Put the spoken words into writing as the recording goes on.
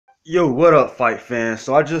Yo, what up, fight fans?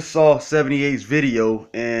 So I just saw 78's video,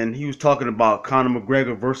 and he was talking about Conor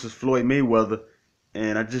McGregor versus Floyd Mayweather,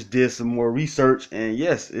 and I just did some more research, and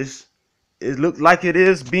yes, it looks like it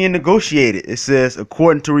is being negotiated. It says,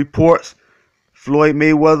 according to reports, Floyd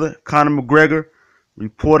Mayweather, Conor McGregor,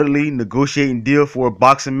 reportedly negotiating deal for a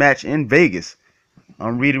boxing match in Vegas.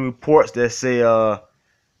 I'm reading reports that say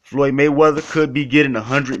Floyd Mayweather could be getting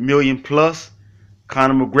 100 million plus,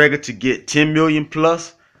 Conor McGregor to get 10 million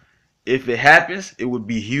plus. If it happens, it would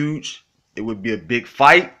be huge. It would be a big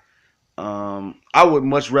fight. I would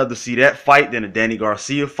much rather see that fight than a Danny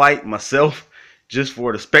Garcia fight myself, just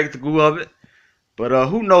for the spectacle of it. But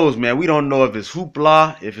who knows, man? We don't know if it's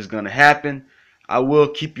hoopla, if it's gonna happen. I will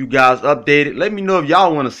keep you guys updated. Let me know if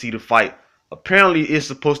y'all want to see the fight. Apparently, it's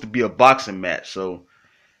supposed to be a boxing match, so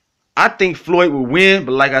I think Floyd will win.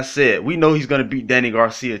 But like I said, we know he's gonna beat Danny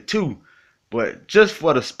Garcia too. But just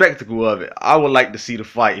for the spectacle of it, I would like to see the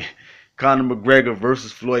fight. Conor McGregor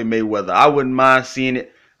versus Floyd Mayweather. I wouldn't mind seeing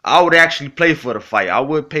it. I would actually play for the fight. I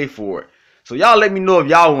would pay for it. So y'all let me know if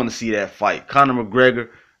y'all want to see that fight. Conor McGregor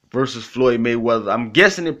versus Floyd Mayweather. I'm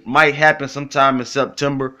guessing it might happen sometime in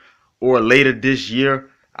September or later this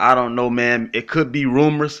year. I don't know, man. It could be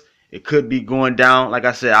rumors. It could be going down. Like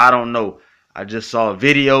I said, I don't know. I just saw a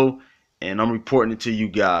video and I'm reporting it to you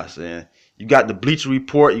guys. And you got the Bleacher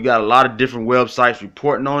Report. You got a lot of different websites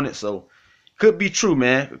reporting on it. So could be true,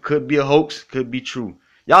 man. It could be a hoax. Could be true.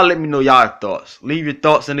 Y'all let me know y'all thoughts. Leave your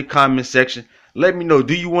thoughts in the comment section. Let me know,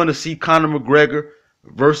 do you want to see Conor McGregor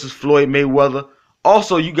versus Floyd Mayweather?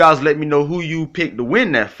 Also, you guys let me know who you pick to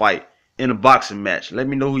win that fight in a boxing match. Let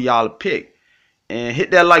me know who y'all pick. And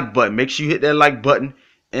hit that like button. Make sure you hit that like button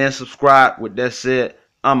and subscribe. With that said,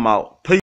 I'm out. Peace.